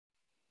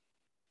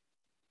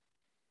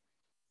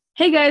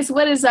Hey guys,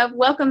 what is up?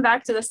 Welcome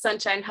back to the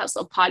Sunshine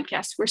Hustle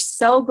podcast. We're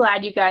so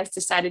glad you guys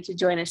decided to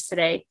join us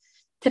today.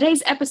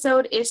 Today's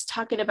episode is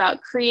talking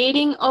about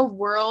creating a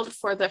world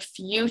for the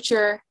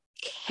future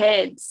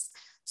kids.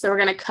 So we're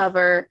going to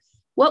cover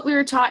what we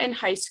were taught in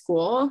high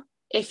school,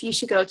 if you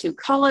should go to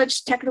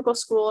college, technical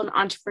school, and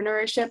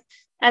entrepreneurship,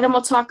 and then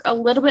we'll talk a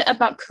little bit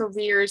about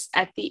careers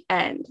at the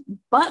end.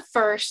 But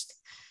first,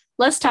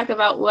 let's talk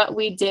about what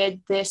we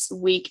did this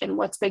week and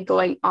what's been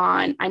going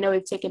on. I know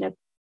we've taken a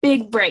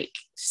big break.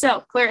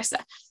 So, Clarissa,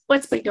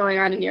 what's been going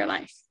on in your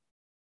life?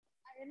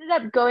 I ended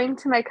up going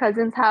to my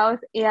cousin's house,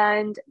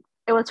 and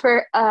it was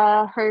for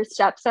her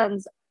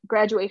stepson's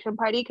graduation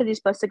party because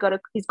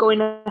he's going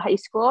to high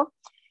school.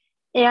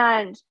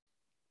 And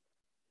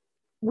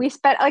we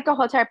spent like a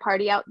whole entire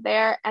party out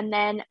there, and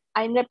then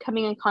I ended up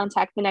coming in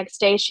contact the next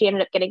day. She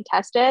ended up getting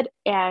tested,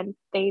 and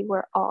they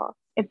were all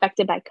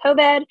infected by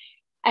COVID.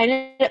 I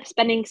ended up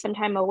spending some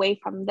time away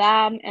from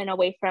them and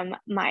away from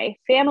my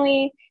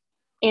family.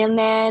 And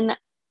then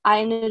I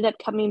ended up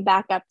coming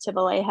back up to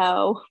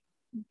Vallejo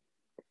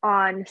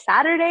on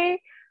Saturday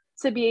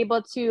to be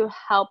able to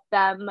help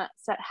them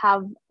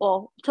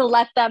to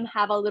let them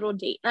have a little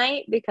date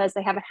night because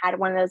they haven't had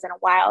one of those in a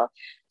while.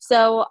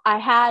 So I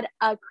had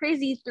a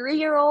crazy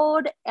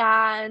 3-year-old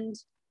and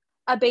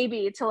a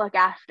baby to look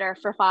after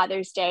for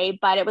Father's Day,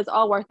 but it was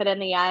all worth it in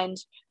the end.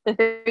 The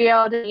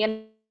 3-year-old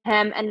and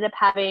him ended up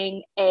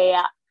having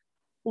a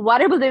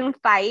water balloon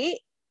fight.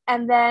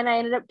 And then I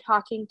ended up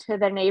talking to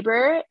the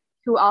neighbor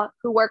who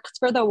works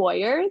for the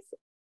Warriors.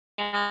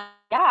 And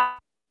yeah,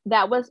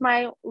 that was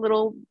my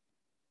little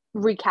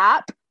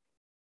recap.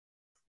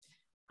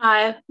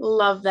 I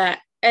love that.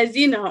 As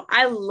you know,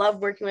 I love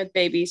working with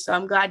babies, so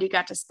I'm glad you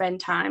got to spend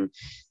time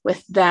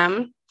with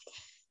them.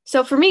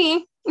 So for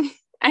me,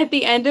 at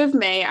the end of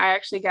May, I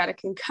actually got a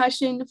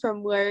concussion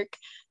from work.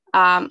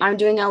 I'm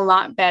doing a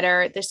lot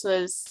better. This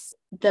was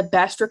the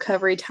best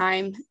recovery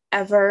time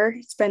ever.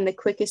 It's been the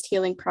quickest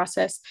healing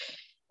process.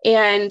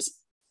 And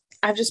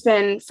I've just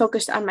been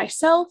focused on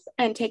myself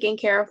and taking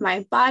care of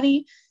my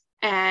body.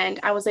 And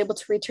I was able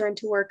to return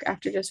to work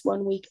after just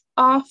 1 week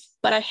off,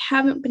 but I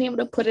haven't been able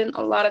to put in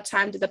a lot of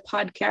time to the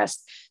podcast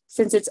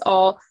since it's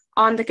all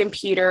on the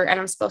computer and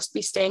I'm supposed to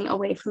be staying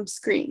away from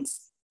screens.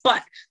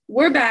 But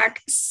we're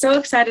back. So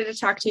excited to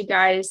talk to you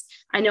guys.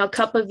 I know a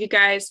couple of you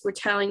guys were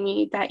telling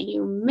me that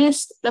you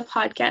missed the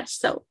podcast.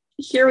 So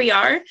here we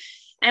are.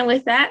 And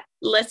with that,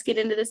 let's get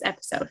into this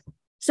episode.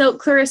 So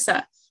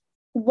Clarissa,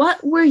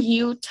 what were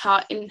you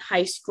taught in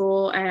high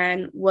school,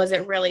 and was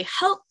it really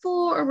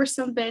helpful, or were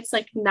some bits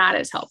like not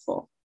as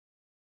helpful?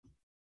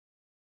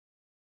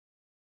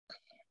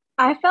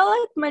 I felt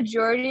like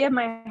majority of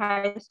my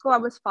high school, I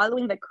was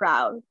following the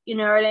crowd. You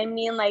know what I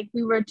mean? Like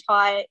we were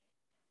taught,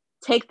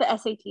 take the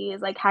SATs.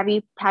 Like have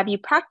you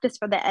practiced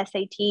for the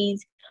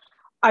SATs?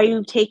 Are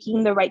you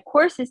taking the right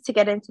courses to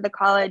get into the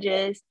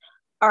colleges?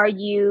 Are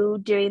you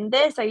doing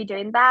this? Are you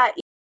doing that?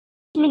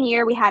 Freshman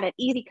year, we had it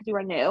easy because we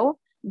were new.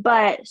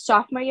 But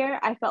sophomore year,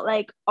 I felt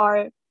like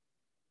our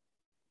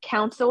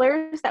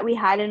counselors that we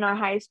had in our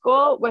high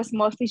school was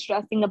mostly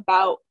stressing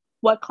about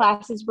what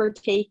classes we're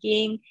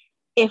taking,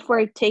 if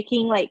we're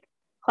taking like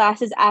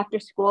classes after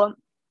school.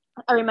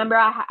 I remember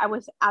I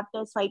was at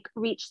this like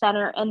Reach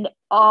Center, and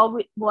all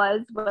it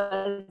was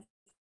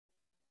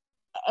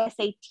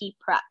SAT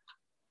prep.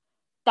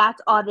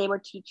 That's all they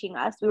were teaching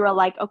us. We were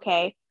like,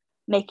 okay,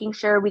 making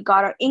sure we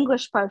got our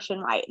English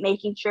portion right,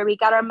 making sure we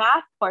got our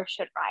math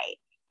portion right.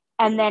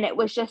 And then it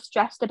was just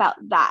stressed about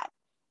that.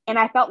 And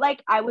I felt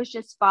like I was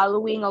just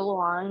following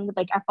along,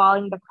 like I'm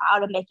following the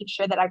crowd and making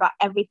sure that I got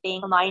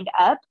everything lined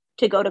up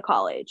to go to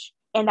college.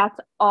 And that's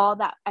all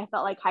that I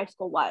felt like high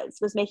school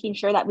was making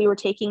sure that we were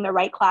taking the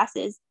right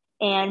classes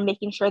and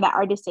making sure that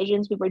our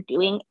decisions we were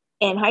doing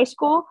in high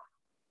school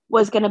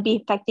was going to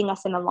be affecting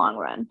us in the long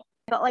run.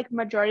 I felt like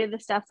majority of the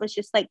stuff was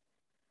just like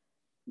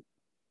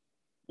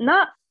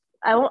not,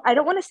 I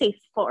don't want to say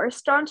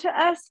forced onto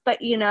us,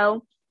 but you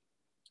know,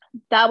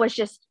 that was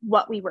just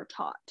what we were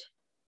taught.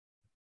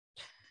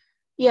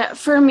 Yeah,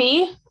 for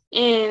me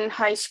in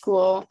high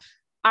school,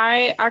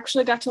 I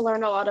actually got to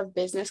learn a lot of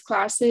business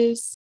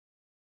classes.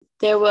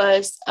 There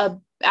was a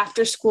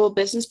after school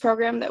business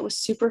program that was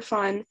super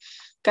fun.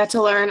 Got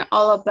to learn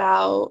all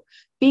about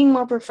being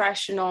more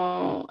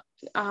professional,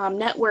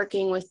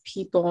 networking with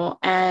people,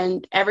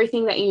 and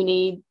everything that you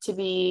need to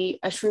be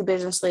a true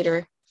business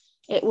leader.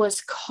 It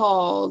was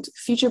called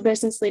Future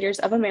Business Leaders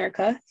of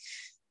America.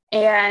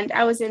 And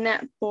I was in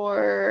that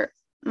for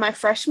my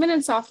freshman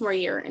and sophomore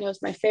year, and it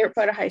was my favorite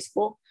part of high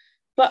school.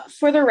 But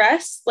for the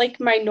rest, like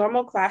my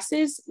normal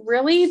classes,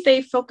 really,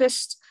 they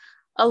focused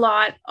a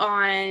lot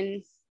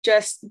on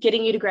just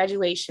getting you to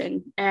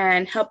graduation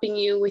and helping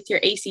you with your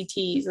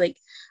ACTs. Like,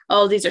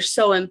 oh, these are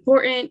so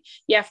important.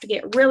 You have to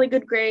get really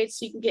good grades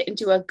so you can get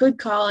into a good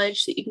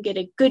college, so you can get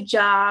a good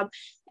job.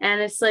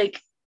 And it's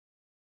like,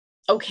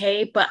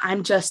 okay, but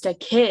I'm just a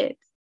kid.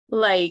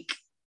 Like,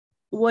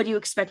 what do you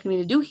expect me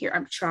to do here?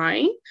 I'm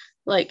trying.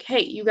 Like, hey,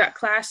 you got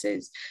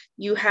classes,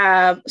 you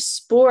have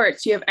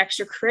sports, you have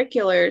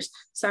extracurriculars.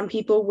 Some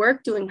people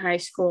work doing high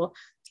school.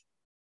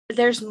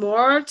 there's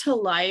more to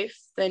life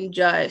than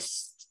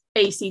just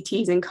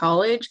ACTs in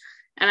college.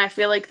 And I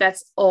feel like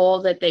that's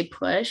all that they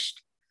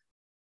pushed.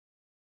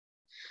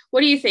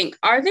 What do you think?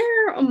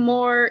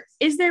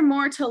 Is there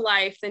more to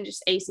life than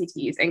just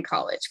ACTs in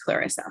college,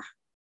 Clarissa?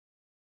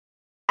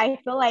 I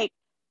feel like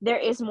there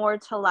is more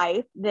to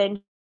life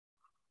than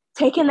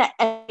taking the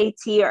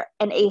SAT or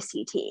an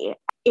ACT.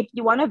 If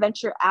you want to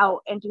venture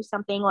out and do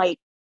something like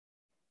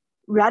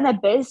run a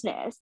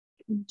business,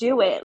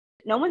 do it.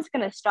 No one's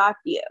going to stop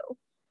you.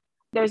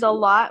 There's a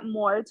lot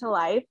more to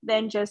life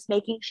than just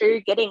making sure you're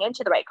getting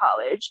into the right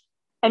college.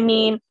 I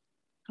mean,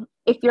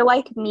 if you're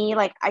like me,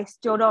 like I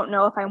still don't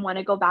know if I want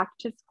to go back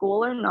to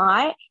school or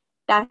not,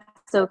 that's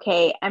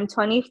okay. I'm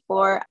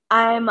 24.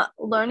 I'm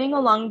learning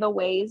along the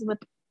ways with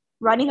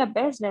running a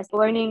business,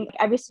 learning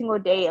every single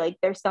day. Like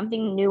there's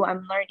something new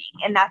I'm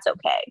learning, and that's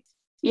okay.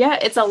 Yeah,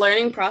 it's a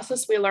learning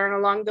process. We learn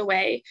along the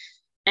way,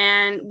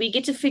 and we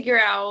get to figure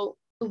out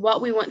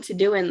what we want to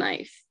do in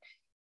life.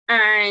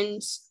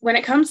 And when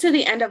it comes to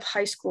the end of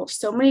high school,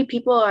 so many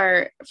people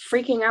are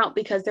freaking out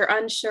because they're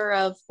unsure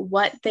of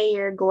what they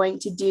are going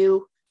to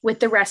do with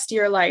the rest of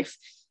your life.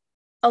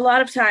 A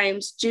lot of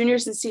times,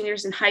 juniors and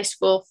seniors in high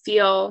school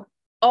feel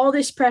all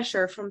this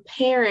pressure from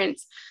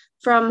parents,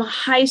 from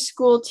high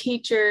school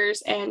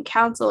teachers and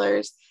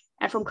counselors,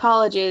 and from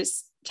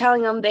colleges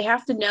telling them they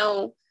have to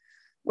know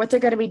what they're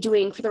going to be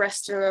doing for the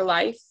rest of their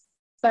life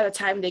by the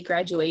time they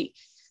graduate.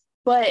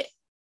 But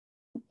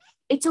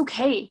it's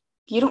okay.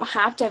 You don't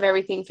have to have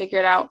everything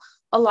figured out.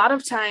 A lot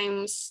of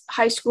times,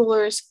 high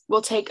schoolers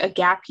will take a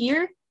gap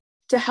year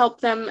to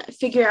help them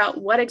figure out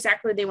what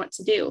exactly they want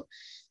to do.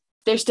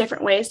 There's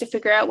different ways to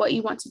figure out what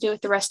you want to do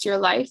with the rest of your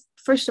life.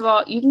 First of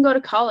all, you can go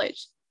to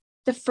college.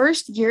 The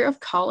first year of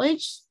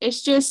college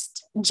is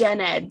just gen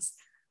eds,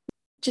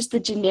 just the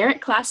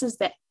generic classes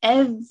that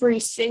every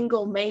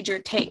single major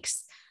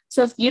takes.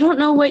 So if you don't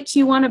know what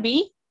you want to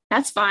be,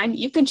 that's fine.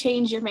 You can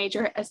change your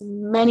major as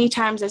many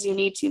times as you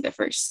need to the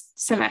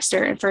first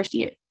semester and first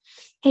year.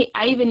 Hey,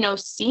 I even know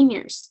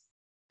seniors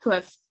who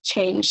have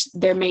changed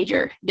their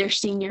major their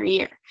senior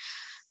year.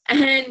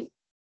 And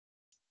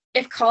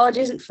if college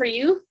isn't for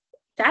you,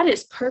 that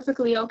is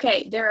perfectly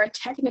okay. There are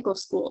technical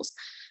schools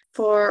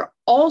for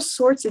all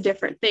sorts of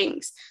different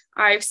things.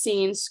 I've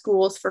seen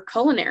schools for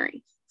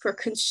culinary, for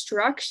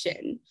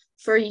construction,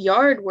 for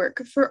yard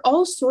work, for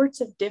all sorts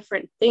of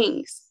different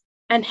things.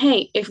 And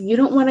hey, if you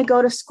don't want to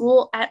go to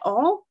school at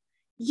all,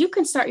 you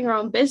can start your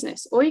own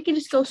business, or you can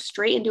just go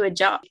straight into a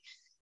job.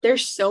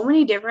 There's so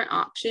many different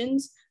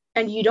options,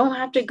 and you don't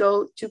have to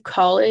go to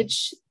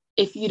college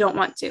if you don't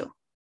want to.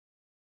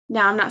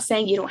 Now, I'm not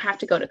saying you don't have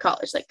to go to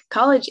college. Like,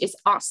 college is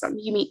awesome.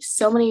 You meet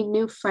so many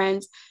new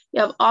friends,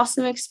 you have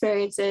awesome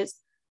experiences,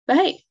 but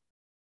hey,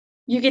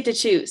 you get to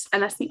choose.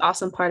 And that's the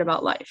awesome part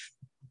about life.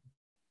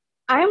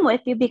 I'm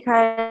with you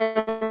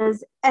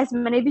because, as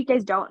many of you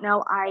guys don't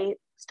know, I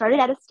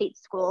started at a state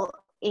school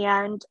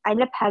and I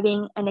ended up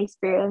having an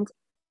experience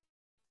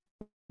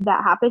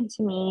that happened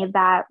to me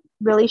that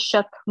really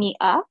shook me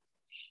up.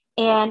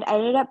 And I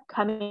ended up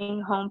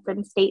coming home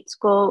from state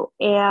school,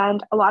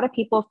 and a lot of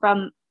people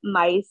from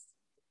my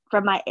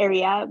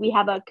area, we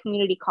have a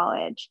community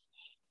college,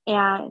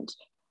 and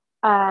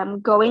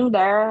going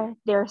there,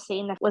 they're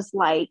saying that was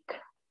like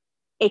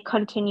a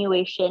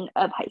continuation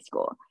of high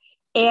school.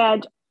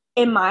 And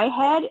in my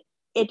head,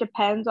 it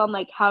depends on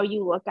like how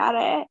you look at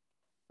it,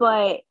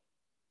 but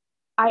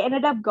I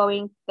ended up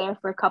going there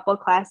for a couple of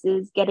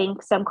classes, getting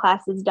some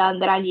classes done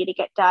that I need to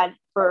get done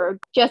for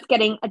just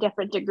getting a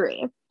different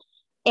degree.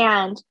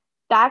 And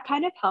that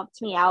kind of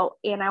helped me out.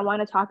 And I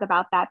want to talk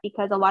about that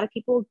because a lot of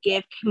people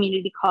give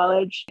community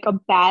college like a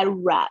bad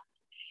rep.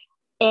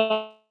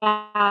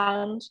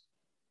 And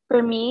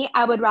for me,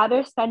 I would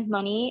rather spend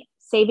money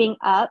saving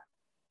up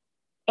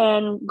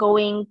and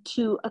going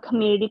to a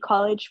community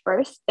college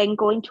first than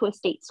going to a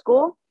state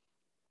school,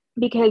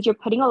 because you're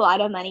putting a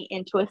lot of money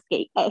into a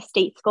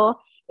state school.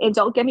 And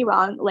don't get me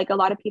wrong, like a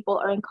lot of people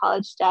are in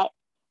college debt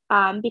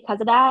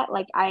because of that.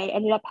 Like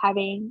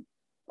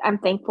I'm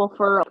thankful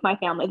for my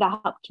family that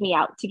helped me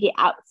out to get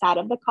outside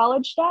of the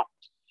college debt.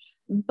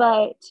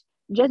 But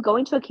just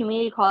going to a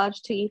community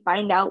college till you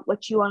find out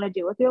what you want to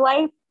do with your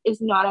life is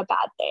not a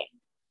bad thing.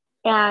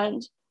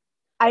 And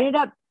I ended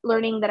up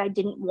learning that I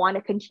didn't want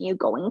to continue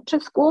going to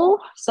school.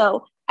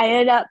 So I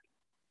ended up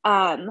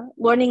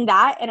learning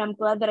that, and I'm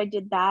glad that I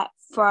did that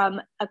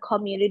from a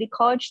community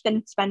college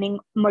than spending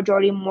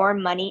majority more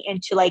money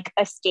into like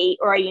a state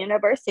or a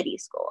university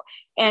school.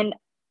 And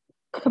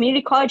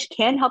community college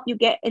can help you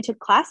get into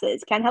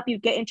classes, can help you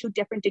get into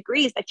different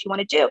degrees that you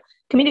want to do.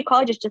 Community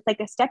college is just like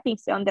a stepping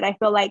stone that I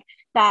feel like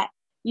that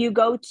you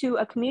go to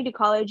a community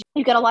college,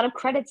 you get a lot of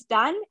credits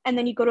done, and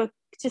then you go to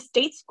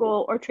state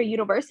school or to a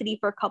university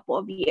for a couple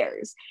of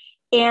years.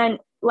 And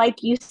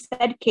like you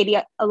said, Katie,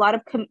 a lot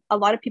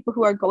of people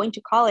who are going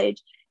to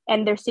college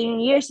and their senior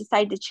years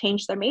decide to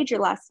change their major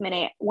last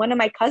minute. One of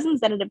my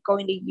cousins ended up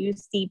going to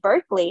UC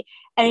Berkeley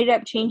and ended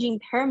up changing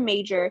her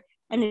major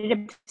and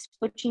ended up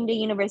switching to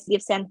University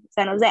of San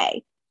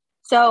Jose.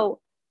 So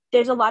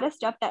there's a lot of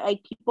stuff that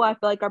like people I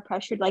feel like are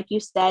pressured, like you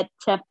said,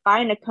 to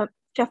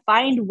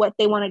find what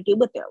they want to do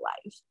with their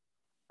life.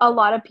 A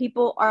lot of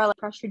people are like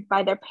pressured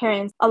by their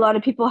parents. A lot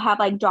of people have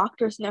like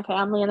doctors in their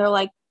family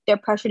and they're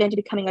pressured into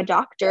becoming a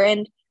doctor,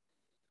 and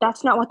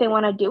that's not what they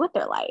want to do with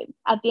their life.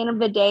 At the end of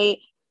the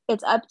day,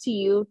 it's up to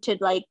you to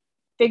like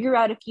figure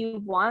out if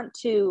you want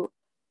to,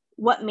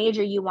 what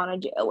major you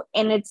want to do.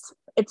 And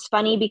it's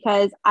funny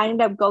because I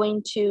ended up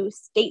going to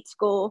state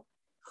school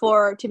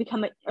to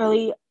become an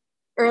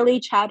early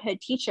childhood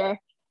teacher.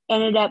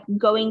 Ended up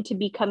going to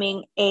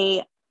becoming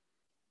a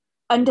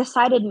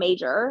undecided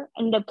major,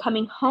 ended up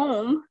coming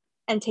home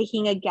and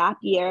taking a gap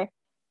year,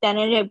 then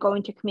ended up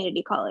going to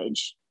community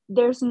college.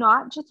 There's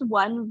not just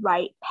one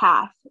right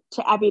path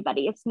to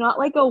everybody. It's not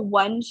like a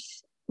one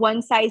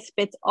size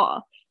fits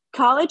all.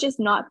 College is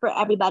not for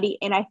everybody,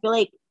 and I feel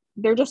like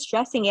they're just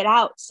stressing it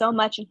out so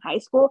much in high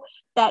school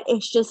that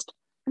it's just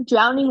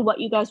drowning what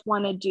you guys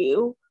want to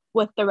do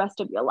with the rest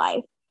of your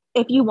life.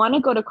 If you want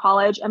to go to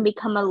college and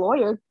become a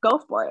lawyer, go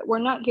for it. We're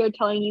not here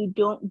telling you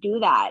don't do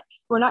that.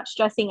 We're not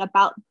stressing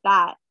about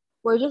that.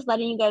 We're just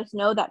letting you guys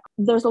know that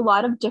there's a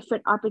lot of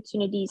different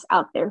opportunities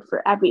out there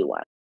for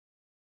everyone.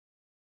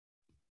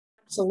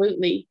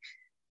 Absolutely.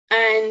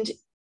 And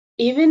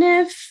even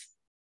if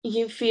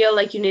you feel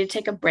like you need to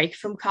take a break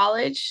from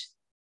college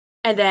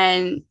and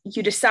then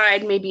you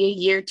decide maybe a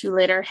year or two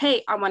later,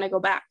 hey, I want to go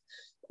back.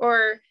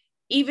 Or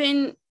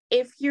even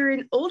if you're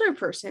an older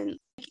person,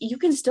 you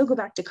can still go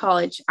back to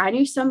college. I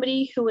knew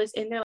somebody who was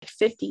in their like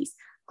 50s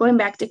going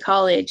back to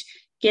college,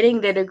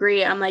 getting the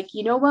degree. I'm like,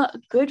 you know what?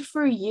 Good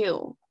for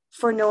you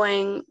for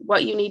knowing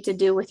what you need to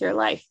do with your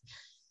life.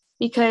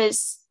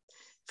 Because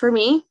for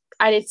me,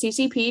 I did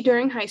CCP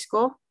during high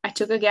school. I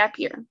took a gap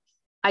year.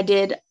 I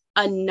did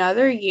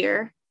another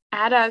year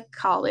at a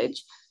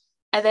college.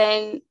 And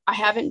then I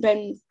haven't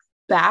been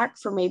back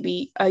for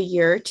maybe a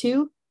year or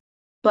two.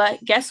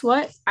 But guess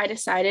what? I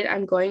decided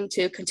I'm going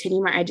to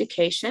continue my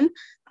education.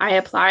 I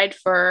applied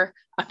for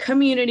a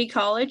community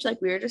college,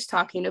 like we were just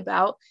talking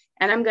about,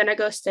 and I'm going to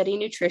go study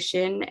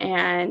nutrition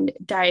and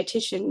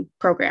dietitian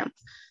program.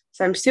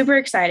 So I'm super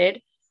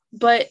excited.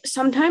 But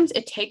sometimes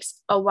it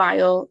takes a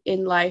while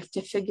in life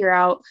to figure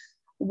out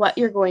what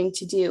you're going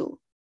to do,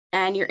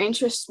 and your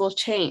interests will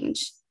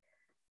change.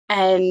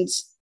 And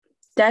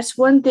that's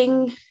one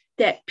thing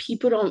that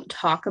people don't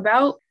talk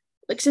about.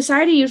 Like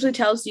society usually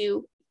tells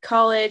you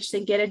college,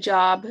 then get a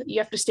job. You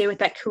have to stay with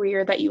that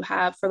career that you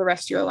have for the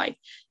rest of your life.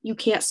 You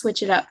can't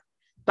switch it up.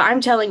 But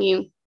I'm telling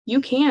you,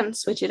 you can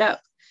switch it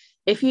up.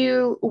 If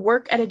you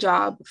work at a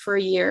job for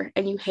a year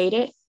and you hate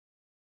it,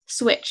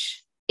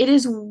 switch. It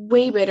is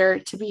way better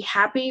to be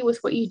happy with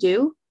what you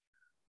do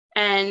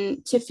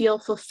and to feel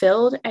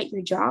fulfilled at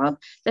your job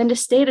than to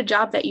stay at a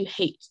job that you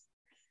hate.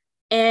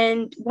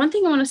 And one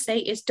thing I want to say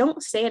is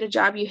don't stay at a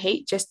job you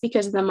hate just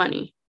because of the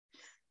money.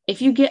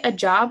 If you get a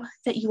job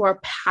that you are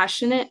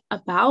passionate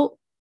about,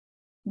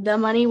 the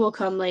money will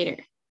come later.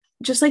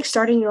 Just like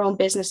starting your own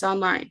business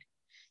online.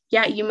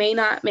 Yeah, you may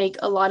not make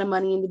a lot of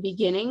money in the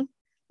beginning,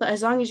 but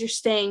as long as you're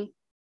staying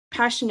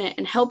passionate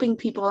and helping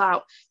people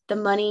out, the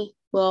money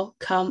will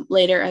come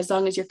later as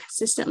long as you're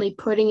consistently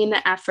putting in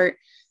the effort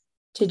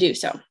to do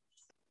so.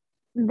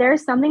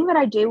 There's something that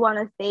I do want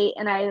to say,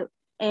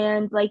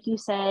 and like you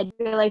said,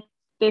 you're like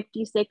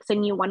 56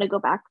 and you want to go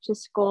back to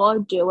school,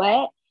 do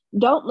it.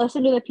 Don't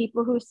listen to the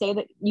people who say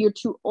that you're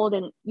too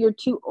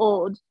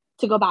old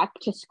to go back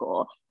to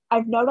school.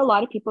 I've known a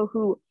lot of people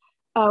who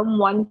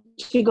want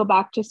to go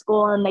back to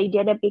school, and they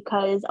did it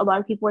because a lot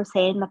of people were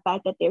saying the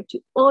fact that they're too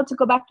old to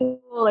go back to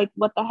school, like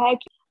what the heck.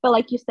 But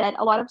like you said,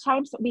 a lot of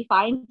times we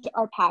find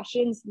our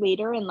passions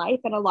later in life,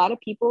 and a lot of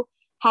people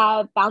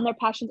have found their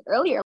passions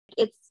earlier.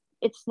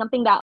 It's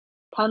something that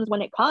comes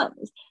when it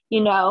comes, you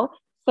know?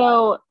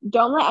 So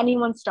don't let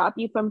anyone stop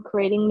you from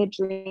creating the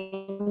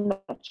dream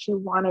that you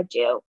want to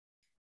do.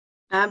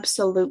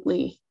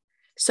 Absolutely.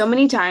 So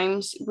many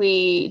times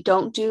we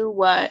don't do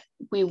what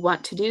we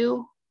want to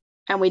do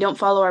and we don't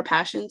follow our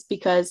passions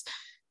because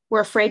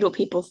we're afraid what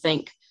people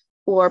think,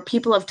 or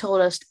people have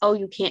told us, oh,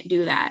 you can't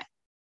do that.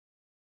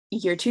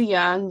 You're too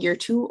young, you're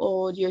too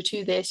old, you're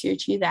too this, you're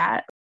too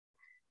that.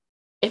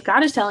 If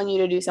God is telling you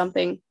to do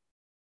something,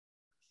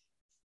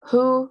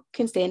 who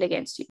can stand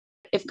against you?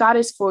 If God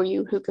is for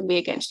you, who can be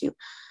against you?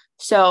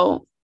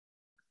 So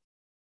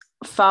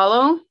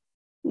follow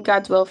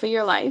God's will for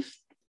your life.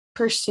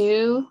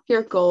 Pursue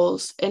your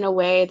goals in a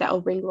way that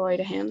will bring glory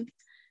to Him.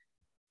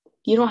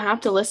 You don't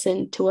have to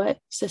listen to what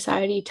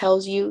society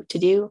tells you to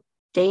do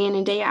day in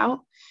and day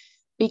out,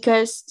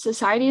 because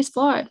society is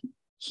flawed.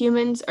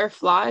 Humans are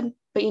flawed,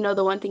 but you know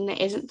the one thing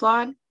that isn't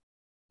flawed?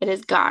 It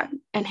is God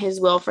and His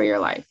will for your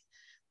life.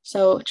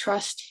 So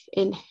trust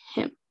in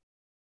Him.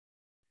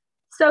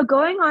 So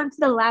going on to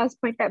the last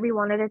point that we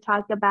wanted to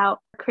talk about,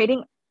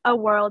 creating a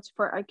world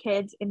for our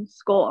kids in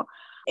school.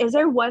 Is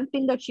there one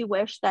thing that you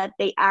wish that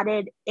they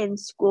added in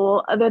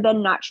school other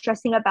than not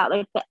stressing about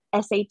like the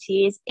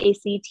SATs,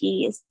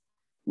 ACTs,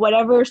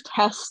 whatever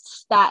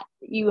tests that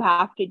you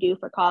have to do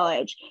for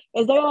college?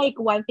 Is there like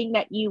one thing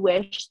that you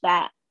wish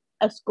that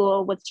a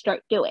school would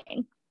start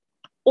doing?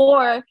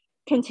 or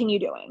continue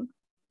doing?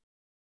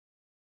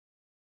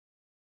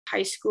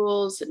 High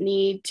schools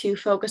need to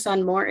focus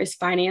on more is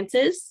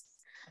finances.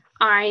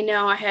 I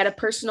know I had a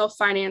personal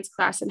finance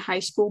class in high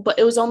school, but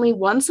it was only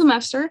one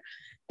semester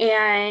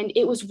and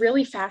it was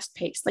really fast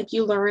paced. Like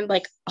you learned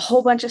like a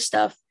whole bunch of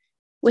stuff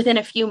within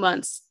a few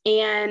months.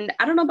 And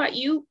I don't know about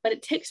you, but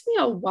it takes me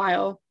a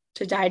while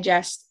to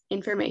digest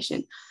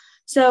information.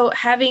 So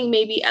having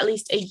maybe at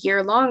least a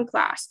year-long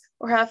class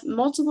or have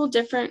multiple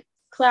different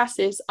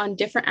classes on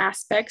different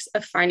aspects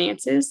of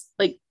finances,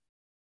 like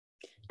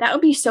that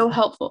would be so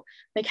helpful.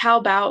 Like how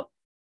about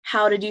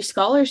how to do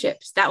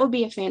scholarships? That would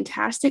be a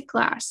fantastic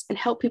class and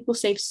help people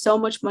save so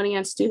much money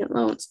on student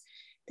loans.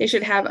 They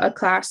should have a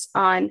class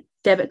on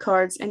debit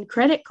cards and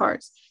credit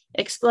cards,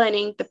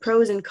 explaining the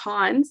pros and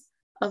cons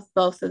of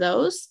both of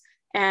those.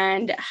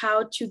 And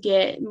how to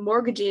get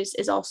mortgages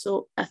is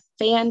also a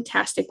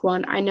fantastic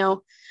one. I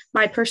know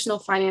my personal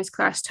finance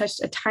class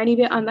touched a tiny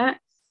bit on that.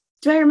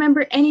 Do I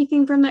remember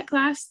anything from that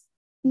class?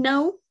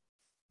 No.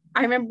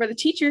 I remember the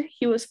teacher,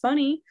 he was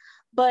funny,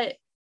 but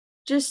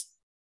just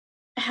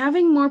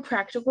having more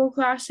practical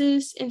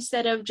classes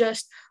instead of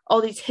just all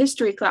these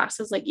history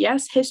classes. Like,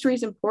 yes, history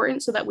is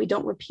important so that we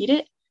don't repeat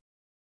it.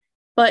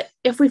 But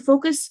if we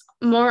focus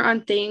more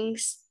on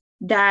things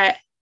that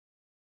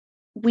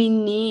we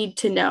need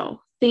to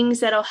know,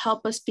 things that'll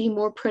help us be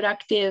more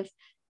productive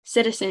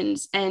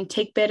citizens and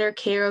take better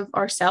care of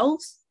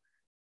ourselves,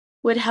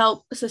 would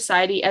help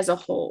society as a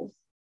whole.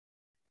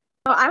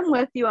 So I'm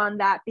with you on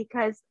that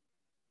because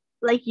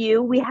like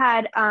you, we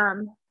had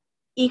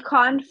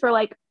econ for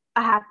like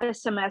a half a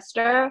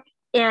semester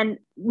and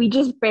we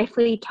just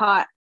briefly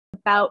taught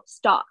about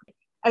stock.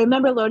 I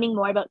remember learning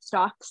more about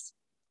stocks.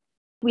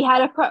 We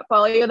had a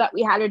portfolio that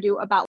we had to do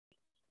about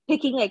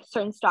picking like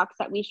certain stocks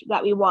that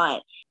we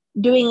want,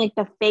 doing like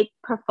the fake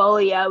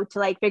portfolio to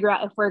like figure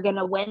out if we're going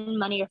to win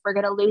money or if we're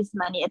going to lose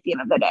money at the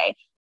end of the day.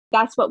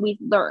 That's what we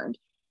learned.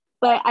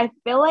 But I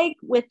feel like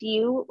with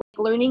you,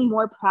 like, learning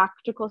more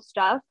practical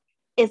stuff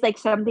is like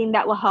something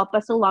that will help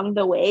us along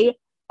the way,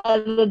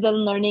 other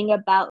than learning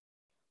about,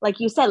 like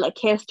you said, like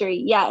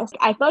history. Yes,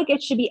 I feel like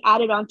it should be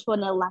added onto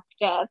an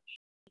elective.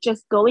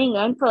 Just going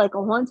in for like a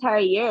whole entire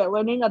year,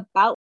 learning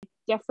about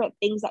different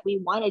things that we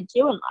want to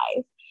do in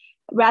life,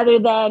 rather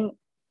than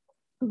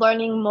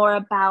learning more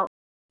about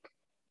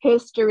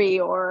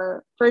history.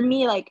 Or for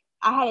me, like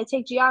I had to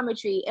take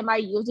geometry. Am I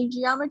using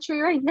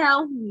geometry right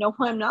now? No,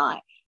 I'm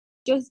not.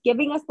 Just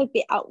giving us like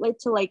the outlet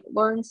to like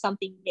learn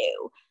something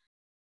new.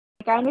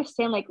 Like I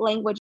understand like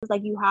language is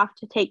like you have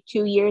to take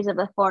 2 years of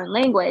a foreign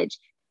language.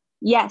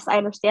 Yes, I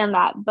understand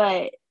that.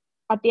 But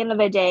at the end of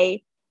the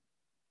day,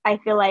 I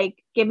feel like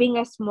giving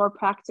us more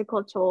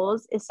practical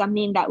tools is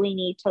something that we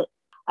need to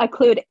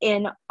include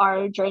in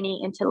our journey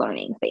into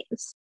learning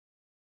things.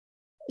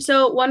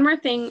 So, one more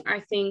thing I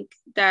think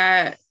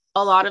that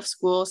a lot of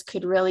schools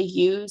could really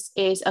use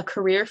is a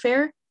career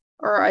fair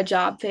or a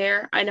job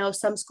fair. I know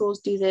some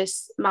schools do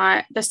this.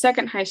 The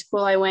second high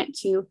school I went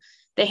to,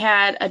 they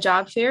had a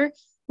job fair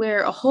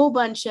where a whole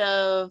bunch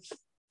of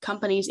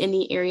companies in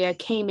the area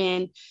came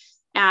in,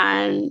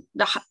 and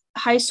the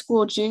high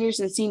school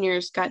juniors and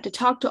seniors got to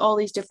talk to all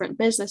these different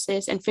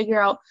businesses and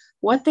figure out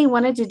what they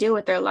wanted to do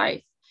with their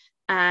life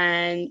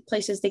and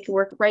places they could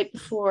work right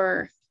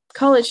before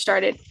college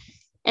started.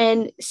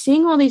 And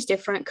seeing all these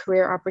different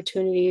career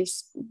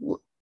opportunities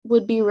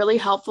would be really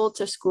helpful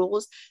to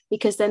schools,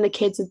 because then the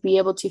kids would be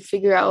able to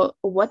figure out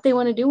what they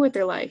want to do with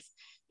their life.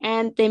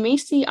 And they may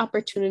see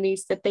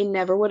opportunities that they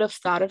never would have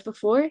thought of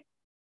before.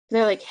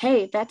 They're like,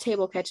 hey, that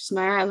table catches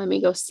my eye. Let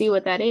me go see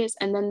what that is.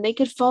 And then they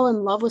could fall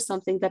in love with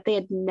something that they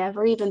had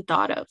never even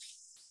thought of.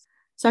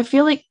 So I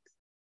feel like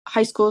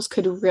high schools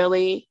could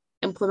really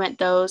implement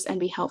those and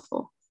be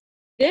helpful.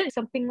 Did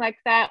something like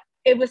that.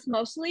 It was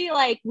mostly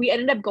like we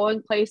ended up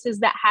going places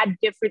that had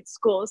different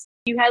schools.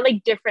 You had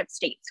like different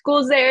state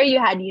schools there, you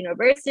had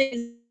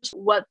universities,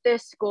 what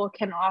this school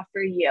can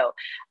offer you.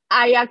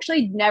 I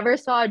actually never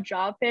saw a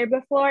job fair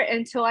before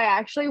until I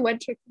actually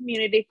went to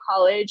community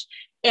college.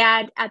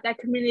 And at that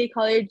community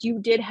college, you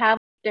did have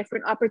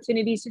different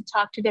opportunities to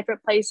talk to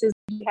different places.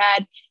 You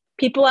had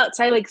people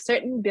outside like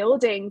certain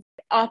buildings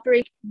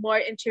offering more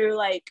into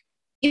like,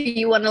 if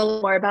you want to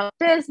learn more about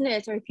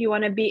business or if you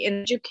want to be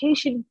in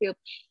education field,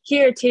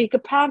 here, take a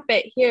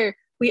profit. Here,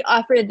 we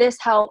offer this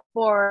help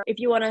for if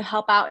you want to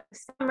help out in the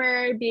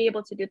summer, be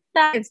able to do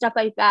that and stuff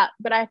like that.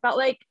 But I felt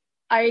like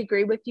I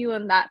agree with you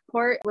on that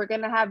part. We're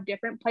going to have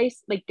different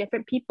places, like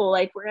different people.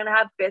 Like we're going to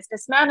have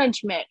business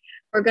management.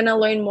 We're going to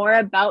learn more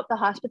about the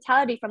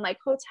hospitality from like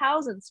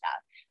hotels and stuff.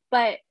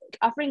 But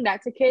offering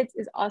that to kids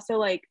is also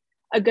like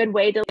a good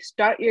way to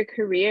start your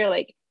career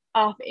like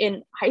off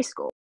in high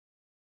school.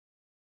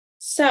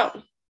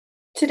 So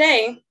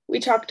today we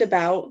talked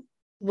about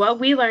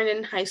what we learned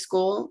in high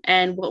school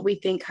and what we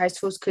think high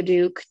schools could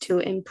do to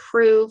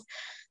improve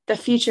the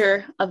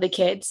future of the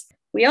kids.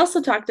 We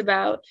also talked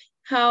about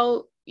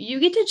how you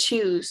get to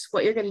choose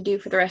what you're going to do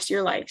for the rest of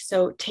your life.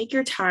 So take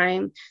your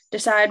time,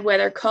 decide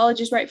whether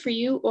college is right for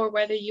you or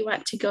whether you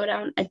want to go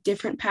down a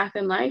different path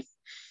in life.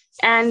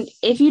 And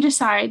if you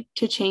decide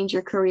to change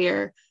your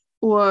career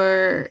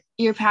or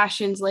your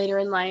passions later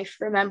in life,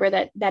 remember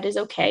that that is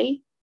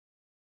okay.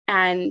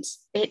 And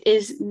it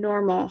is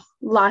normal.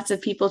 Lots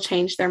of people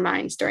change their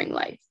minds during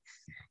life.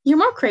 You're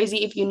more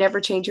crazy if you never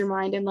change your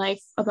mind in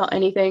life about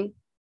anything.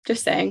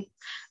 Just saying.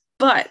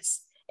 But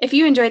if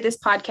you enjoyed this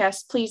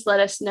podcast, please let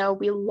us know.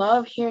 We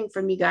love hearing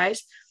from you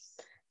guys.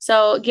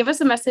 So give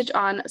us a message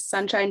on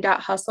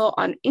sunshine.hustle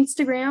on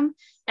Instagram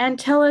and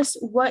tell us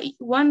what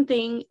one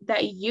thing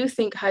that you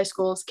think high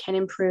schools can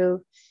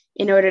improve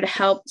in order to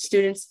help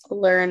students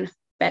learn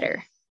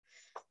better.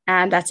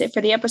 And that's it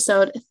for the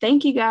episode.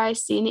 Thank you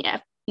guys. See you in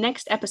the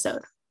next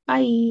episode.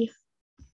 Bye.